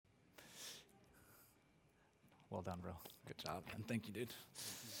Well done, bro. Good job, man. Thank you, dude.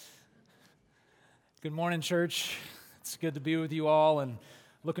 Good morning, church. It's good to be with you all, and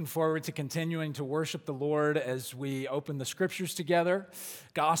looking forward to continuing to worship the Lord as we open the scriptures together.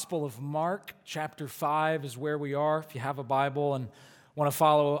 Gospel of Mark, chapter 5 is where we are. If you have a Bible and want to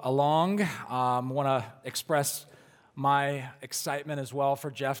follow along, want to express my excitement as well for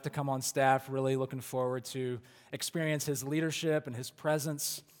Jeff to come on staff. Really looking forward to experience his leadership and his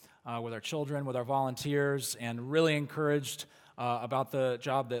presence with our children, with our volunteers, and really encouraged about the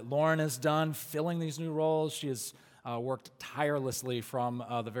job that Lauren has done filling these new roles. She has worked tirelessly from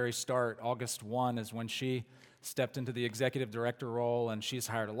the very start. August 1 is when she stepped into the executive director role, and she's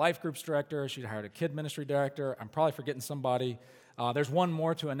hired a life groups director. She's hired a kid ministry director. I'm probably forgetting somebody. There's one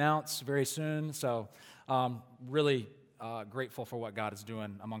more to announce very soon, so really grateful for what God is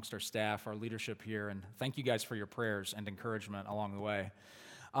doing amongst our staff, our leadership here, and thank you guys for your prayers and encouragement along the way.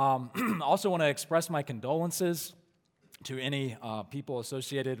 Also want to express my condolences to any people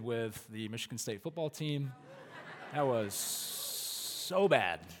associated with the Michigan State football team. That was so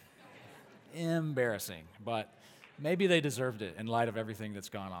bad. Embarrassing. But maybe they deserved it in light of everything that's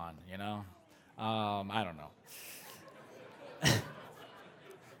gone on, you know? I don't know.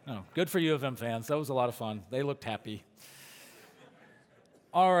 No, good for U of M fans. That was a lot of fun. They looked happy.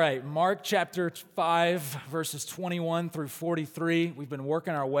 All right, Mark chapter 5, verses 21 through 43. We've been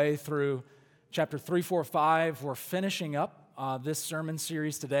working our way through chapter 3, 4, 5. We're finishing up this sermon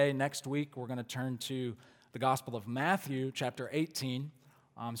series today. Next week, we're going to turn to the Gospel of Matthew, chapter 18.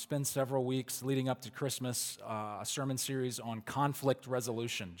 Spend several weeks leading up to Christmas, a sermon series on conflict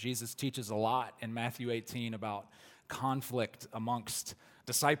resolution. Jesus teaches a lot in Matthew 18 about conflict amongst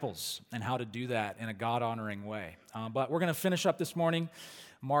disciples and how to do that in a God-honoring way. But we're going to finish up this morning,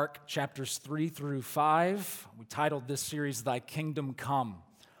 Mark chapters 3 through 5. We titled this series, Thy Kingdom Come,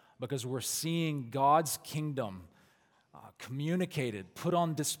 because we're seeing God's kingdom communicated, put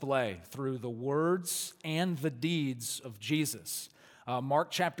on display through the words and the deeds of Jesus. Mark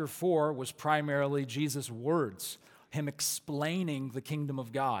chapter 4 was primarily Jesus' words, him explaining the kingdom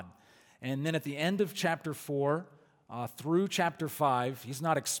of God. And then at the end of chapter 4, through chapter 5, he's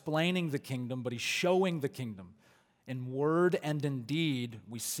not explaining the kingdom, but he's showing the kingdom. In word and in deed,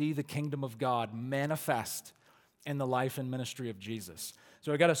 we see the kingdom of God manifest in the life and ministry of Jesus.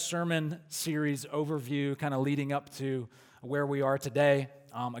 So I got a sermon series overview kind of leading up to where we are today.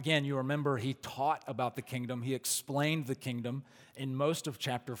 Again, you remember he taught about the kingdom. He explained the kingdom in most of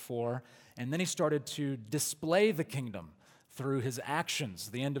chapter 4, and then he started to display the kingdom through his actions.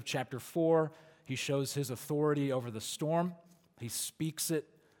 The end of chapter 4, he shows his authority over the storm. He speaks it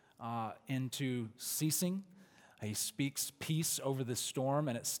into ceasing. He speaks peace over the storm,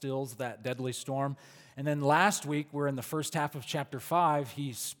 and it stills that deadly storm. And then last week, we're in the first half of chapter 5,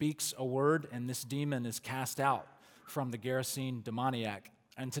 he speaks a word, and this demon is cast out from the Gerasene demoniac.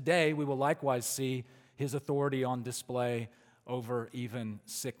 And today, we will likewise see his authority on display over even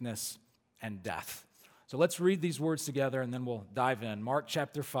sickness and death. So let's read these words together, and then we'll dive in. Mark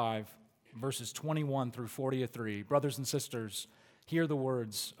chapter 5, verses 21 through 43. Brothers and sisters, hear the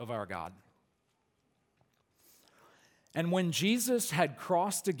words of our God. And when Jesus had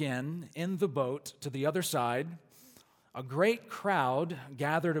crossed again in the boat to the other side, a great crowd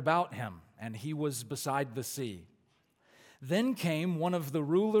gathered about him, and he was beside the sea. Then came one of the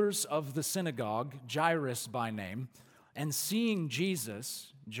rulers of the synagogue, Jairus by name, and seeing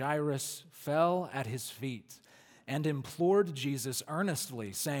Jesus, Jairus fell at his feet and implored Jesus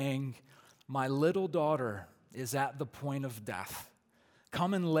earnestly, saying, My little daughter is at the point of death.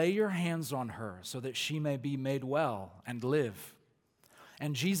 Come and lay your hands on her so that she may be made well and live.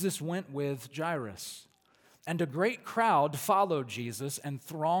 And Jesus went with Jairus. And a great crowd followed Jesus and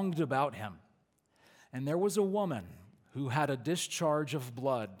thronged about him. And there was a woman who had a discharge of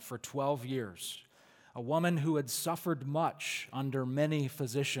blood for 12 years, a woman who had suffered much under many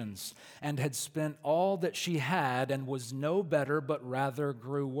physicians and had spent all that she had and was no better but rather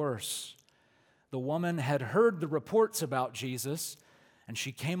grew worse. The woman had heard the reports about Jesus, and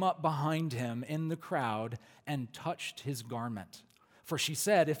she came up behind him in the crowd and touched his garment. For she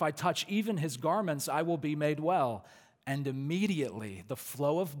said, If I touch even his garments, I will be made well. And immediately the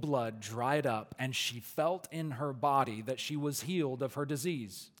flow of blood dried up, and she felt in her body that she was healed of her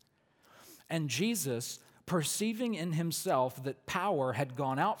disease. And Jesus, perceiving in himself that power had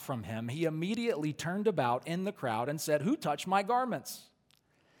gone out from him, he immediately turned about in the crowd and said, Who touched my garments?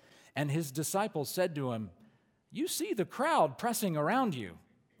 And his disciples said to him, You see the crowd pressing around you,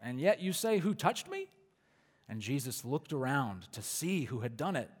 and yet you say, Who touched me? And Jesus looked around to see who had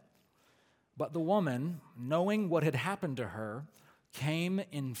done it. But the woman, knowing what had happened to her, came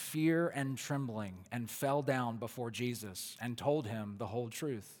in fear and trembling and fell down before Jesus and told him the whole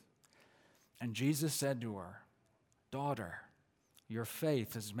truth. And Jesus said to her, "Daughter, your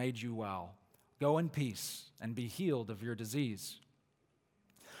faith has made you well. Go in peace and be healed of your disease."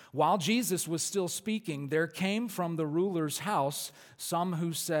 While Jesus was still speaking, there came from the ruler's house some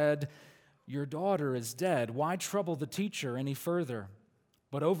who said, "Your daughter is dead. Why trouble the teacher any further?"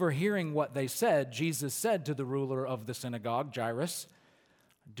 But overhearing what they said, Jesus said to the ruler of the synagogue, Jairus,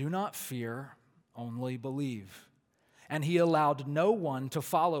 "Do not fear, only believe." And he allowed no one to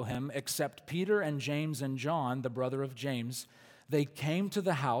follow him except Peter and James and John, the brother of James. They came to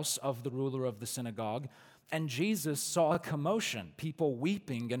the house of the ruler of the synagogue, and Jesus saw a commotion, people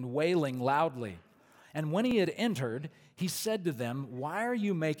weeping and wailing loudly. And when he had entered, he said to them, "Why are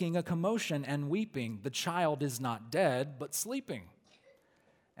you making a commotion and weeping? The child is not dead, but sleeping."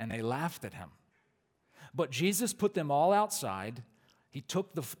 And they laughed at him. But Jesus put them all outside. He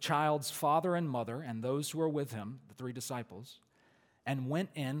took the child's father and mother and those who were with him, the 3 disciples, and went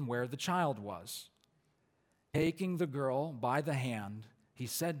in where the child was. Taking the girl by the hand, he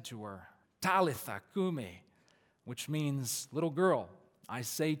said to her, "Talitha kumi," which means, "Little girl, I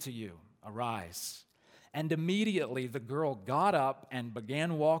say to you, arise." And immediately the girl got up and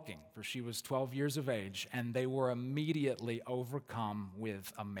began walking, for she was 12 years of age, and they were immediately overcome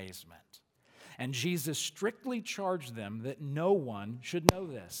with amazement. And Jesus strictly charged them that no one should know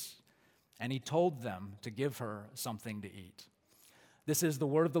this, and he told them to give her something to eat. This is the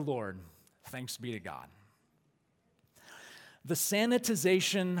word of the Lord. Thanks be to God. The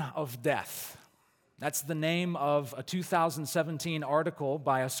sanitization of death. That's the name of a 2017 article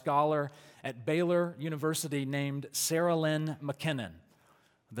by a scholar at Baylor University named Sarah Lynn McKinnon,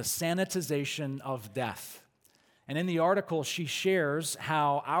 The Sanitization of Death. And in the article, she shares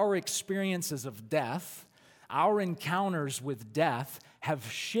how our experiences of death, our encounters with death,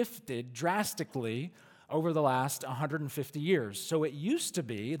 have shifted drastically over the last 150 years. So it used to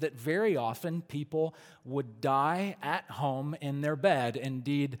be that very often people would die at home in their bed.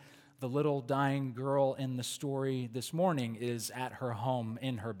 Indeed, the little dying girl in the story this morning is at her home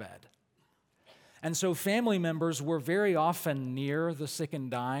in her bed. And so family members were very often near the sick and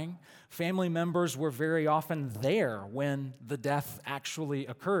dying. Family members were very often there when the death actually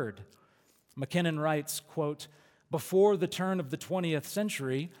occurred. McKinnon writes, quote, "Before the turn of the 20th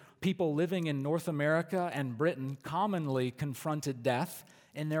century, people living in North America and Britain commonly confronted death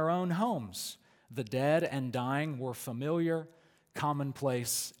in their own homes. The dead and dying were familiar,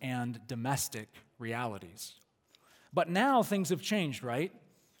 commonplace, and domestic realities." But now things have changed, right?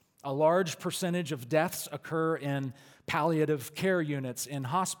 A large percentage of deaths occur in palliative care units in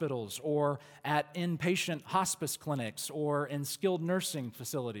hospitals or at inpatient hospice clinics or in skilled nursing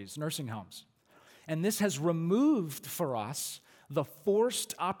facilities, nursing homes. And this has removed for us the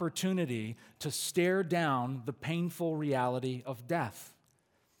forced opportunity to stare down the painful reality of death.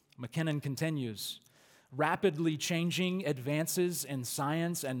 McKinnon continues, "Rapidly changing advances in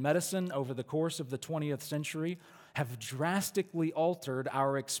science and medicine over the course of the 20th century have drastically altered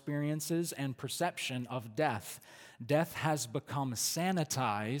our experiences and perception of death. Death has become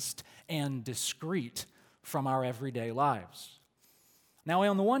sanitized and discreet from our everyday lives." Now,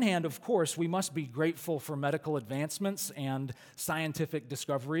 on the one hand, of course, we must be grateful for medical advancements and scientific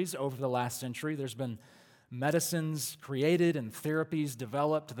discoveries over the last century. There's been medicines created and therapies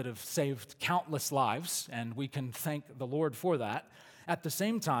developed that have saved countless lives, and we can thank the Lord for that. At the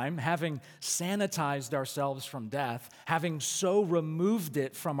same time, having sanitized ourselves from death, having so removed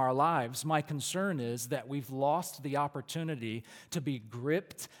it from our lives, my concern is that we've lost the opportunity to be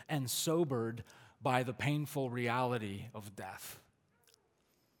gripped and sobered by the painful reality of death.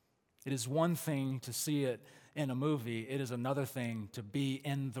 It is one thing to see it in a movie. It is another thing to be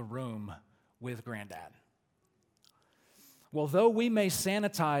in the room with Granddad. Well, though we may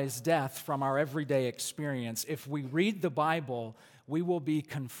sanitize death from our everyday experience, if we read the Bible, we will be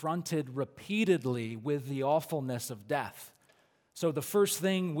confronted repeatedly with the awfulness of death. So the first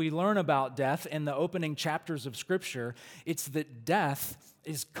thing we learn about death in the opening chapters of Scripture, it's that death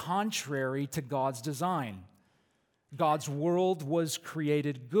is contrary to God's design. God's world was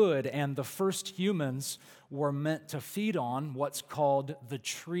created good, and the first humans were meant to feed on what's called the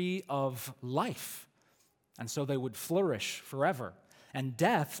tree of life. And so they would flourish forever. And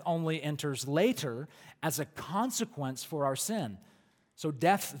death only enters later as a consequence for our sin. So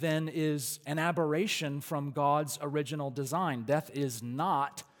death then is an aberration from God's original design. Death is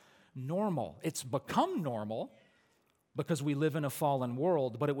not normal. It's become normal because we live in a fallen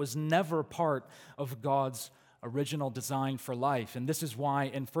world, but it was never part of God's original design for life. And this is why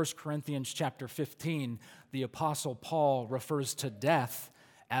in 1 Corinthians chapter 15, the Apostle Paul refers to death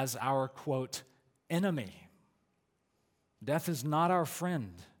as our, quote, enemy. Death is not our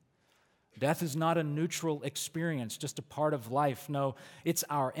friend. Death is not a neutral experience, just a part of life. No, it's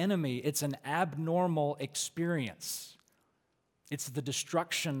our enemy. It's an abnormal experience. It's the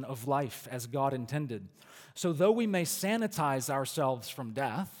destruction of life as God intended. So though we may sanitize ourselves from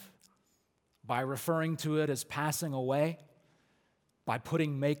death by referring to it as passing away, by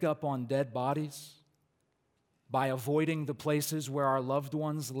putting makeup on dead bodies, by avoiding the places where our loved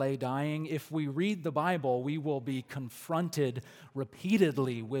ones lay dying, if we read the Bible, we will be confronted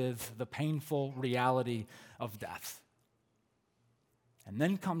repeatedly with the painful reality of death. And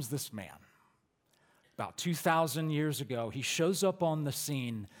then comes this man. About 2,000 years ago, he shows up on the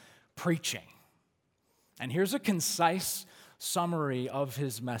scene preaching. And here's a concise summary of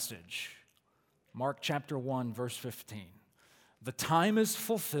his message. Mark chapter 1, verse 15. The time is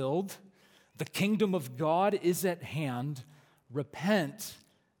fulfilled. The kingdom of God is at hand. Repent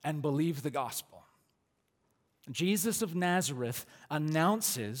and believe the gospel. Jesus of Nazareth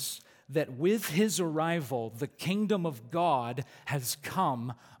announces that with his arrival, the kingdom of God has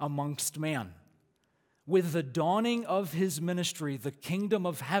come amongst man. With the dawning of his ministry, the kingdom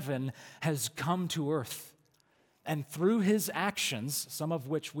of heaven has come to earth. And through his actions, some of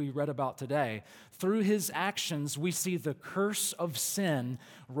which we read about today, through his actions, we see the curse of sin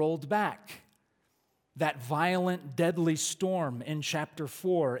rolled back. That violent, deadly storm in chapter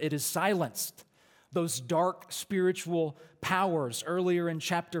 4, it is silenced. Those dark spiritual powers earlier in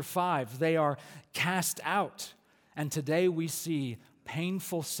chapter 5, they are cast out. And today we see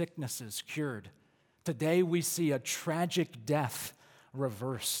painful sicknesses cured. Today we see a tragic death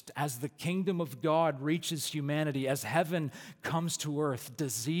reversed. As the kingdom of God reaches humanity, as heaven comes to earth,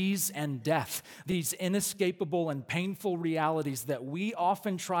 disease and death, these inescapable and painful realities that we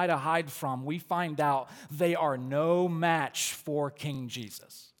often try to hide from, we find out they are no match for King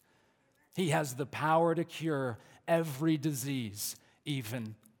Jesus. He has the power to cure every disease,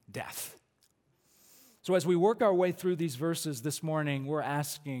 even death. So as we work our way through these verses this morning, we're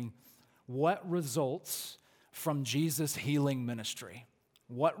asking, what results from Jesus' healing ministry?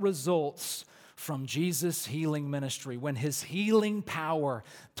 What results from Jesus' healing ministry when his healing power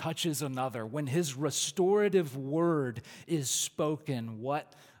touches another, when his restorative word is spoken?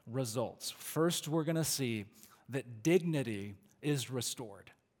 What results? First, we're going to see that dignity is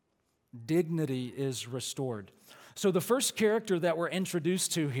restored. Dignity is restored. So the first character that we're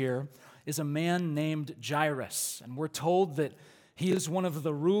introduced to here is a man named Jairus, and we're told that he is one of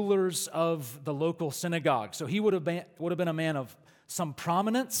the rulers of the local synagogue. So he would have been a man of some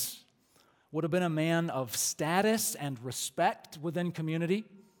prominence, would have been a man of status and respect within community.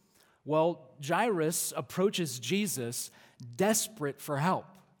 Well, Jairus approaches Jesus desperate for help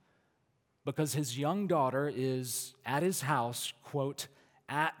because his young daughter is at his house, quote,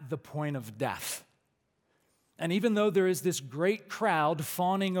 at the point of death. And even though there is this great crowd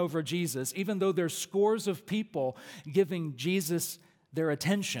fawning over Jesus, even though there's scores of people giving Jesus their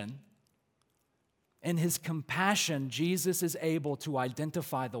attention, in his compassion, Jesus is able to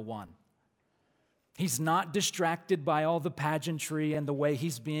identify the one. He's not distracted by all the pageantry and the way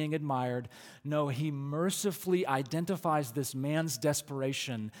he's being admired. No, he mercifully identifies this man's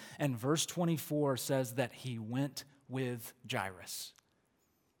desperation, and verse 24 says that he went with Jairus.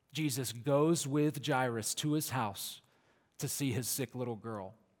 Jesus goes with Jairus to his house to see his sick little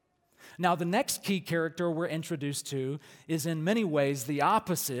girl. Now, the next key character we're introduced to is in many ways the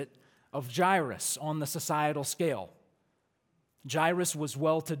opposite of Jairus on the societal scale. Jairus was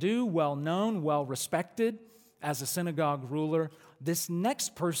well-to-do, well-known, well-respected as a synagogue ruler. This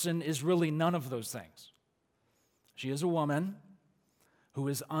next person is really none of those things. She is a woman who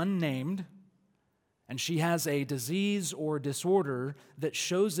is unnamed, and she has a disease or disorder that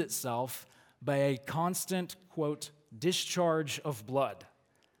shows itself by a constant, quote, discharge of blood.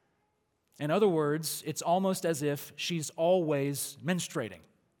 In other words, it's almost as if she's always menstruating,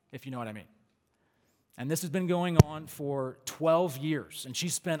 if you know what I mean. And this has been going on for 12 years. And she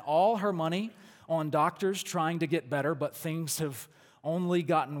spent all her money on doctors trying to get better, but things have only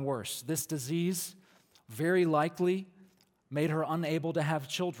gotten worse. This disease very likely made her unable to have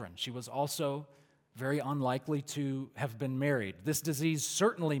children. She was also very unlikely to have been married. This disease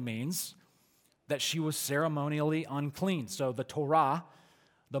certainly means that she was ceremonially unclean. So the Torah,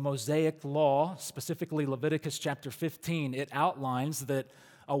 the Mosaic law, specifically Leviticus chapter 15, it outlines that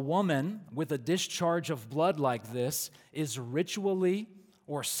a woman with a discharge of blood like this is ritually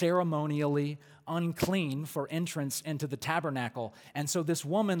or ceremonially unclean for entrance into the tabernacle. And so this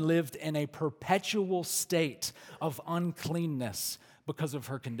woman lived in a perpetual state of uncleanness because of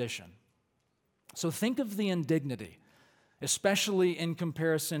her condition. So think of the indignity, especially in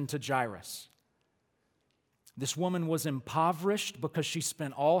comparison to Jairus. This woman was impoverished because she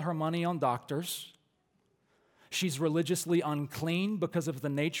spent all her money on doctors. She's religiously unclean because of the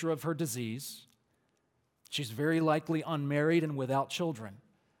nature of her disease. She's very likely unmarried and without children,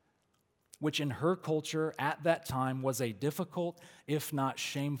 which in her culture at that time was a difficult, if not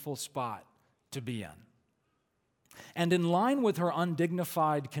shameful spot to be in. And in line with her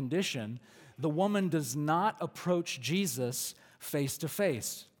undignified condition, the woman does not approach Jesus face to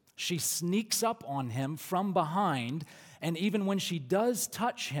face. She sneaks up on him from behind, and even when she does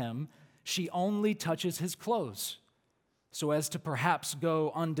touch him, she only touches his clothes so as to perhaps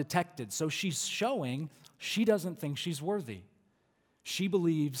go undetected. So she's showing she doesn't think she's worthy. She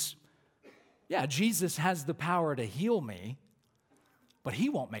believes, yeah, Jesus has the power to heal me, but he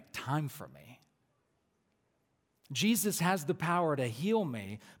won't make time for me. Jesus has the power to heal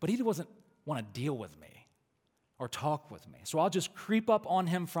me, but he doesn't want to deal with me or talk with me. So I'll just creep up on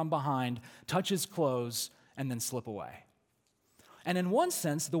him from behind, touch his clothes, and then slip away. And in one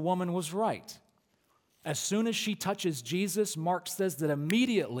sense, the woman was right. As soon as she touches Jesus, Mark says that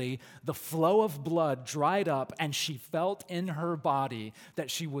immediately the flow of blood dried up and she felt in her body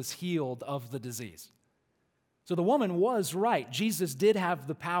that she was healed of the disease. So the woman was right. Jesus did have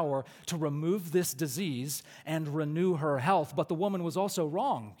the power to remove this disease and renew her health, but the woman was also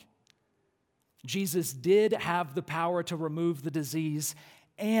wrong. Jesus did have the power to remove the disease,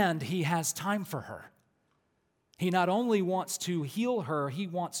 and he has time for her. He not only wants to heal her, he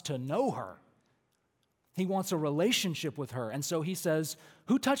wants to know her. He wants a relationship with her. And so he says,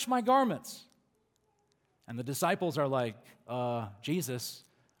 "Who touched my garments?" And the disciples are like, Jesus,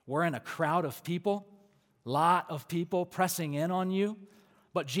 we're in a crowd of people, lot of people pressing in on you.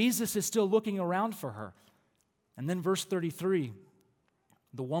 But Jesus is still looking around for her. And then verse 33,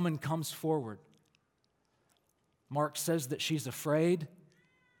 the woman comes forward. Mark says that she's afraid,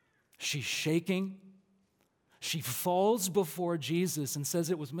 she's shaking, she falls before Jesus and says,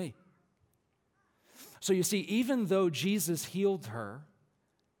 "It was me." So you see, even though Jesus healed her,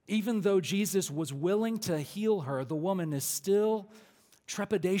 even though Jesus was willing to heal her, the woman is still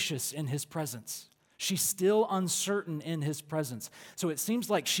trepidatious in his presence. She's still uncertain in his presence. So it seems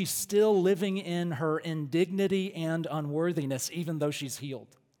like she's still living in her indignity and unworthiness, even though she's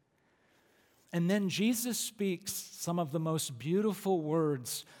healed. And then Jesus speaks some of the most beautiful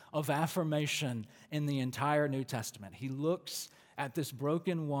words of affirmation in the entire New Testament. He looks at this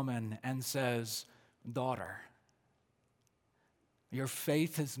broken woman and says, "Daughter, your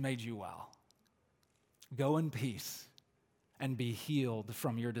faith has made you well. Go in peace and be healed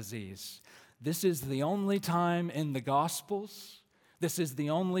from your disease." This is the only time in the Gospels, this is the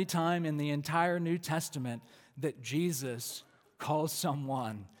only time in the entire New Testament that Jesus calls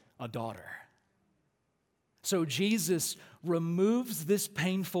someone a daughter. So Jesus removes this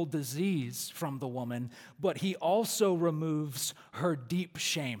painful disease from the woman, but he also removes her deep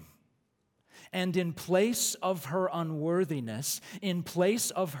shame. And in place of her unworthiness, in place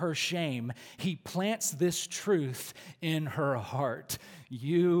of her shame, he plants this truth in her heart.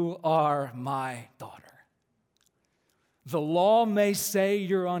 You are my daughter. The law may say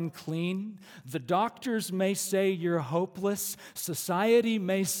you're unclean. The doctors may say you're hopeless. Society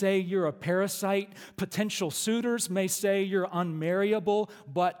may say you're a parasite. Potential suitors may say you're unmarriable.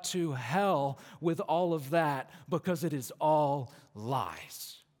 But to hell with all of that, because it is all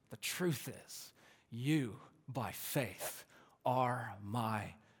lies. The truth is, you, by faith, are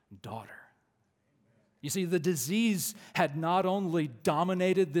my daughter. You see, the disease had not only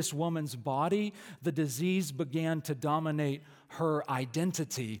dominated this woman's body, the disease began to dominate her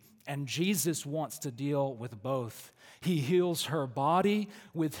identity, and Jesus wants to deal with both. He heals her body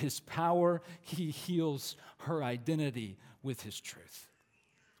with his power. He heals her identity with his truth.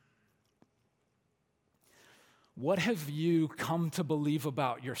 What have you come to believe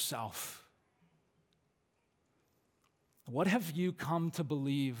about yourself? What have you come to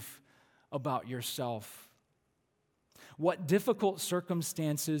believe about yourself? What difficult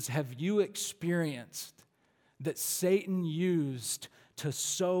circumstances have you experienced that Satan used to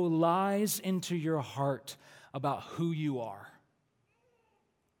sow lies into your heart about who you are?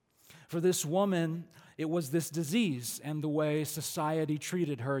 For this woman, it was this disease and the way society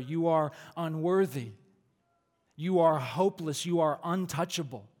treated her. You are unworthy. You are hopeless. You are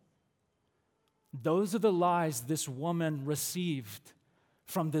untouchable. Those are the lies this woman received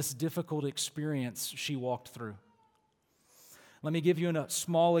from this difficult experience she walked through. Let me give you a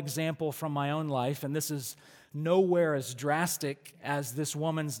small example from my own life, and this is nowhere as drastic as this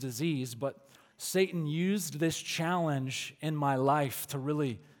woman's disease, but Satan used this challenge in my life to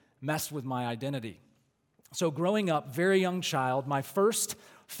really mess with my identity. So growing up, very young child, my first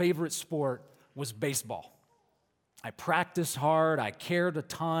favorite sport was baseball. I practiced hard, I cared a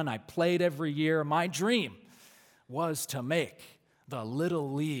ton, I played every year. My dream was to make the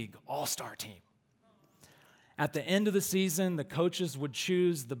Little League All-Star team. At the end of the season, the coaches would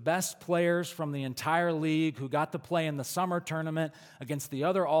choose the best players from the entire league who got to play in the summer tournament against the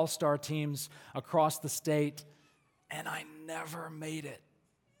other all-star teams across the state, and I never made it.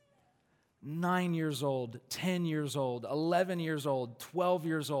 9 years old, 10 years old, 11 years old, 12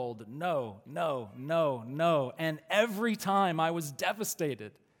 years old, no. And every time I was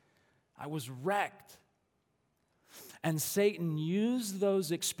devastated. I was wrecked. And Satan used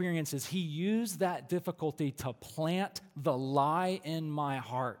those experiences, he used that difficulty to plant the lie in my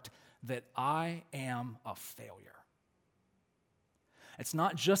heart that I am a failure. It's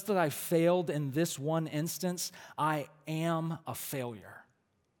not just that I failed in this one instance, I am a failure.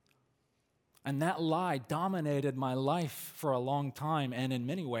 And that lie dominated my life for a long time, and in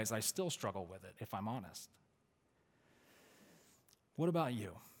many ways I still struggle with it, if I'm honest. What about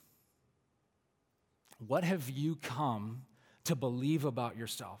you? What have you come to believe about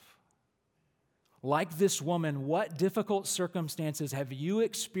yourself? Like this woman, what difficult circumstances have you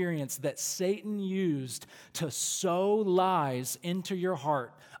experienced that Satan used to sow lies into your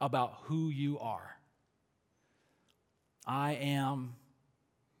heart about who you are? I am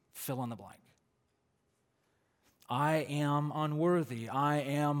fill in the blank. I am unworthy. I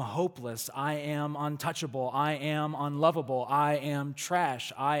am hopeless. I am untouchable. I am unlovable. I am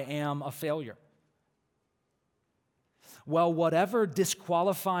trash. I am a failure. Well, whatever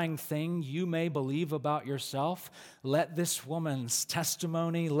disqualifying thing you may believe about yourself, let this woman's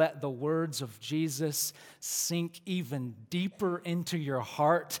testimony, let the words of Jesus sink even deeper into your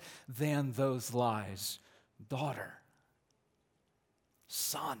heart than those lies. Daughter,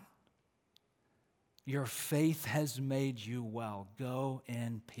 son, your faith has made you well. Go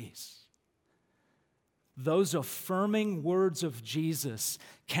in peace. Those affirming words of Jesus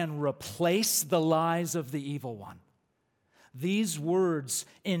can replace the lies of the evil one. These words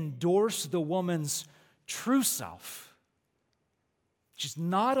endorse the woman's true self. She's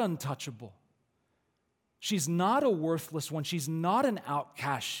not untouchable. She's not a worthless one. She's not an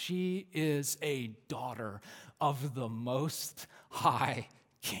outcast. She is a daughter of the Most High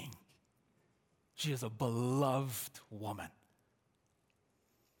King. She is a beloved woman.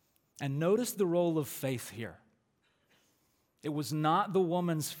 And notice the role of faith here. It was not the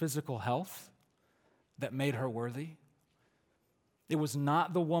woman's physical health that made her worthy. It was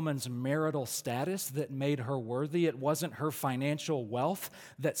not the woman's marital status that made her worthy. It wasn't her financial wealth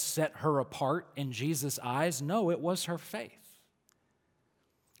that set her apart in Jesus' eyes. No, it was her faith.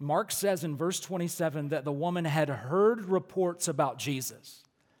 Mark says in verse 27 that the woman had heard reports about Jesus.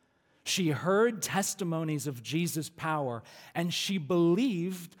 She heard testimonies of Jesus' power, and she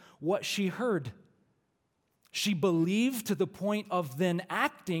believed what she heard. She believed to the point of then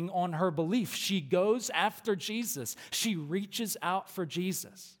acting on her belief. She goes after Jesus. She reaches out for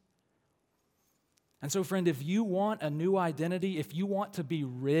Jesus. And so, friend, if you want a new identity, if you want to be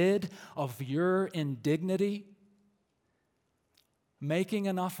rid of your indignity, making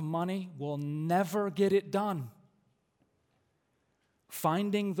enough money will never get it done.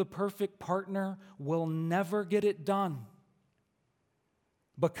 Finding the perfect partner will never get it done.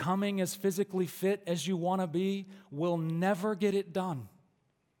 Becoming as physically fit as you want to be will never get it done.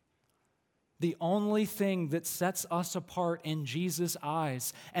 The only thing that sets us apart in Jesus'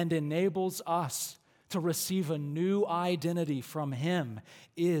 eyes and enables us to receive a new identity from Him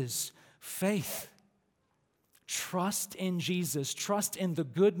is faith. Trust in Jesus. Trust in the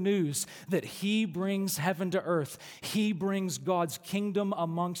good news that He brings heaven to earth. He brings God's kingdom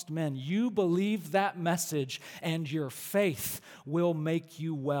amongst men. You believe that message, and your faith will make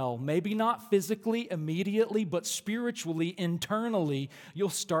you well. Maybe not physically, immediately, but spiritually, internally, you'll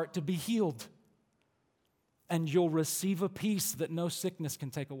start to be healed. And you'll receive a peace that no sickness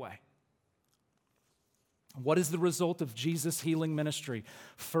can take away. What is the result of Jesus' healing ministry?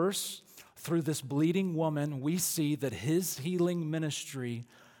 First, through this bleeding woman, we see that His healing ministry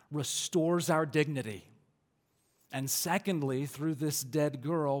restores our dignity. And secondly, through this dead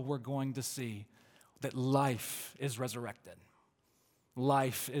girl, we're going to see that life is resurrected.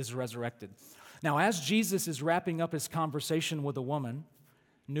 Life is resurrected. Now, as Jesus is wrapping up His conversation with the woman,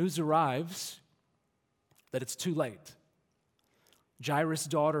 news arrives that it's too late. Jairus'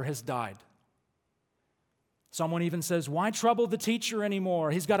 daughter has died. Someone even says, why trouble the teacher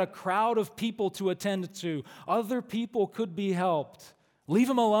anymore? He's got a crowd of people to attend to. Other people could be helped. Leave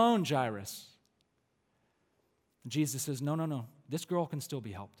him alone, Jairus. Jesus says, no. This girl can still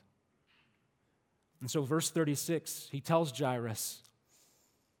be helped. And so verse 36, he tells Jairus,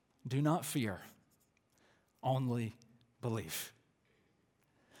 do not fear, only believe.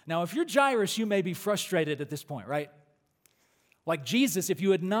 Now, if you're Jairus, you may be frustrated at this point, right? Like Jesus, if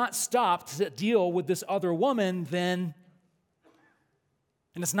you had not stopped to deal with this other woman, then,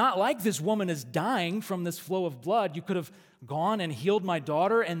 and it's not like this woman is dying from this flow of blood. You could have gone and healed my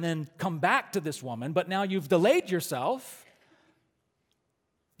daughter and then come back to this woman, but now you've delayed yourself,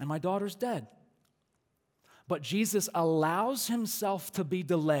 and my daughter's dead. But Jesus allows himself to be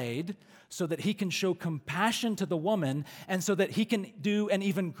delayed so that he can show compassion to the woman and so that he can do an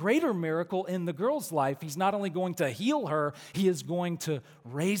even greater miracle in the girl's life. He's not only going to heal her, he is going to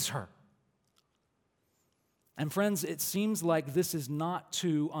raise her. And friends, it seems like this is not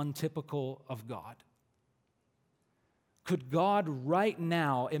too untypical of God. Could God right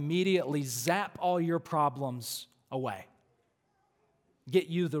now immediately zap all your problems away? Get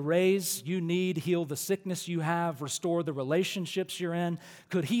you the raise you need, heal the sickness you have, restore the relationships you're in?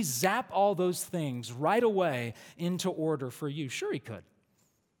 Could he zap all those things right away into order for you? Sure he could.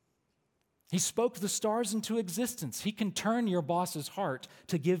 He spoke the stars into existence. He can turn your boss's heart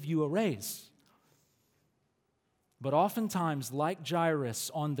to give you a raise. But oftentimes, like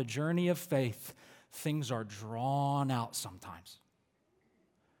Jairus on the journey of faith, things are drawn out sometimes.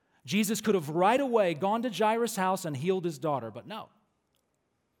 Jesus could have right away gone to Jairus' house and healed his daughter, but no.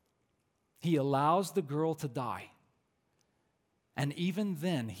 He allows the girl to die. And even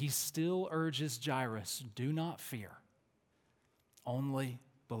then, he still urges Jairus, do not fear, only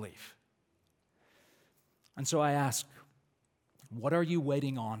believe. And so I ask, what are you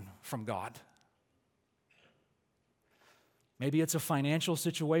waiting on from God? Maybe it's a financial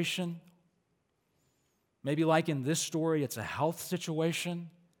situation. Maybe like in this story, it's a health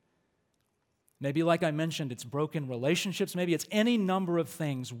situation. Maybe like I mentioned, it's broken relationships. Maybe it's any number of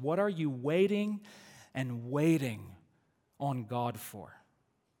things. What are you waiting on God for?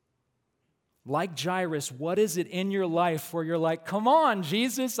 Like Jairus, what is it in your life where you're like, come on,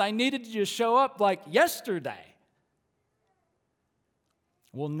 Jesus, I needed you to show up like yesterday?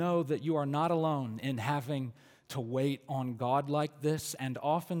 Well, know that you are not alone in having to wait on God like this, and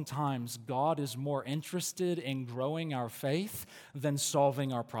oftentimes God is more interested in growing our faith than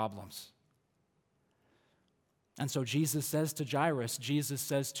solving our problems. And so Jesus says to Jairus, Jesus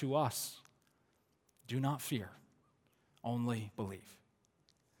says to us, do not fear, only believe.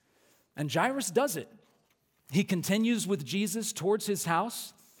 And Jairus does it. He continues with Jesus towards his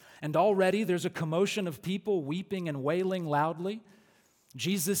house, and already there's a commotion of people weeping and wailing loudly.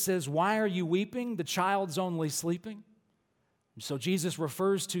 Jesus says, why are you weeping? The child's only sleeping. So Jesus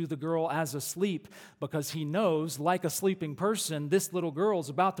refers to the girl as asleep because he knows, like a sleeping person, this little girl's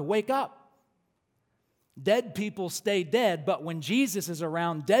about to wake up. Dead people stay dead, but when Jesus is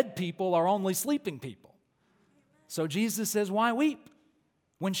around, dead people are only sleeping people. So Jesus says, why weep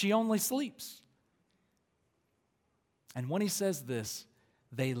when she only sleeps? And when he says this,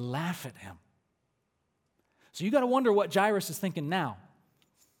 they laugh at him. So you got to wonder what Jairus is thinking now.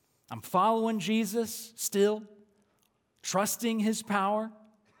 I'm following Jesus still, trusting his power,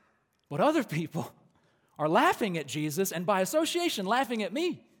 but other people are laughing at Jesus and by association laughing at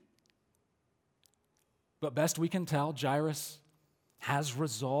me. But best we can tell, Jairus has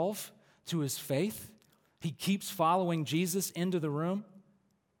resolve to his faith. He keeps following Jesus into the room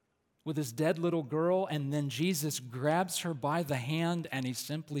with his dead little girl, and then Jesus grabs her by the hand and he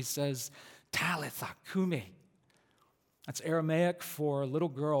simply says, Talitha kumi. That's Aramaic for little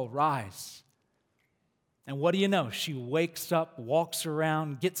girl, rise. And what do you know? She wakes up, walks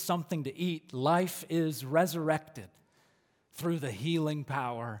around, gets something to eat. Life is resurrected through the healing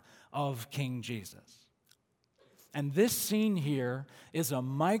power of King Jesus. And this scene here is a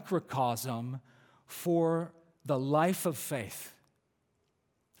microcosm for the life of faith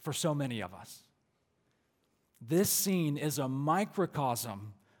for so many of us. This scene is a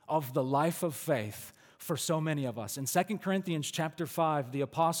microcosm of the life of faith for so many of us. In 2 Corinthians chapter 5, the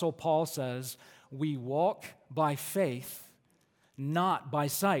Apostle Paul says, we walk by faith, not by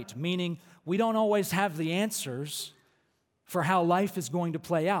sight, meaning we don't always have the answers for how life is going to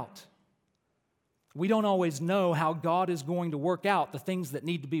play out. We don't always know how God is going to work out the things that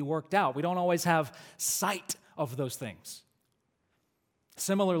need to be worked out. We don't always have sight of those things.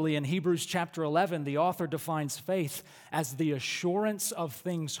 Similarly, in Hebrews chapter 11, the author defines faith as the assurance of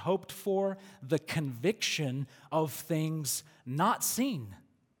things hoped for, the conviction of things not seen.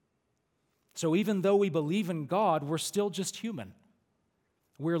 So even though we believe in God, we're still just human.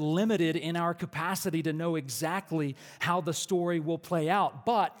 We're limited in our capacity to know exactly how the story will play out.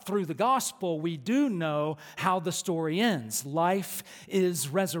 But through the gospel, we do know how the story ends. Life is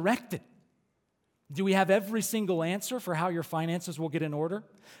resurrected. Do we have every single answer for how your finances will get in order?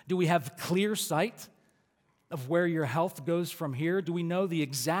 Do we have clear sight of where your health goes from here? Do we know the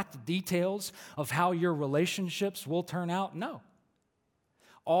exact details of how your relationships will turn out? No.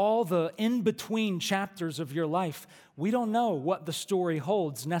 All the in-between chapters of your life, we don't know what the story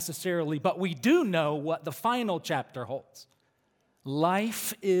holds necessarily, but we do know what the final chapter holds.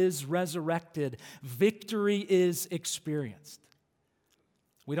 Life is resurrected. Victory is experienced.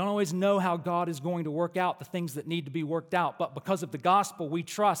 We don't always know how God is going to work out the things that need to be worked out, but because of the gospel, we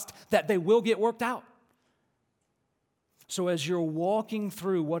trust that they will get worked out. So as you're walking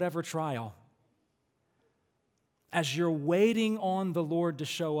through whatever trial, as you're waiting on the Lord to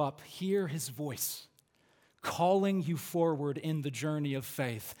show up, hear His voice calling you forward in the journey of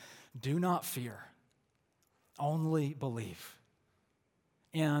faith. Do not fear, only believe.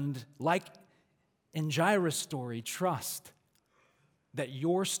 And like in Jairus' story, trust that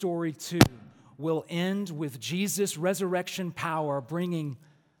your story too will end with Jesus' resurrection power bringing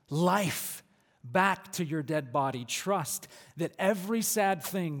life back to your dead body. Trust that every sad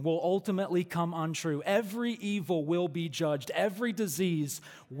thing will ultimately come untrue. Every evil will be judged. Every disease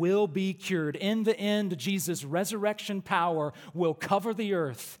will be cured. In the end, Jesus' resurrection power will cover the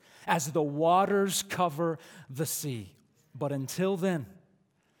earth as the waters cover the sea. But until then,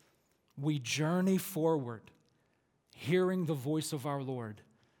 we journey forward, hearing the voice of our Lord.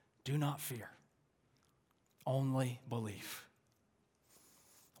 Do not fear, only believe.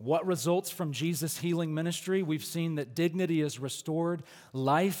 What results from Jesus' healing ministry? We've seen that dignity is restored,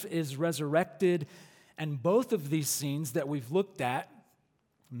 life is resurrected, and both of these scenes that we've looked at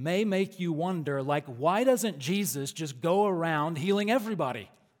may make you wonder, why doesn't Jesus just go around healing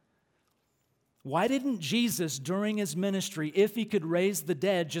everybody? Why didn't Jesus, during his ministry, if he could raise the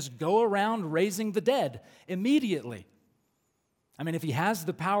dead, just go around raising the dead immediately? I mean, if he has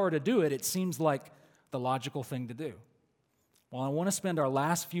the power to do it, it seems like the logical thing to do. Well, I want to spend our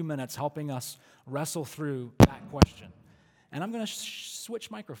last few minutes helping us wrestle through that question. And I'm going to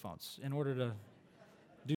switch microphones in order to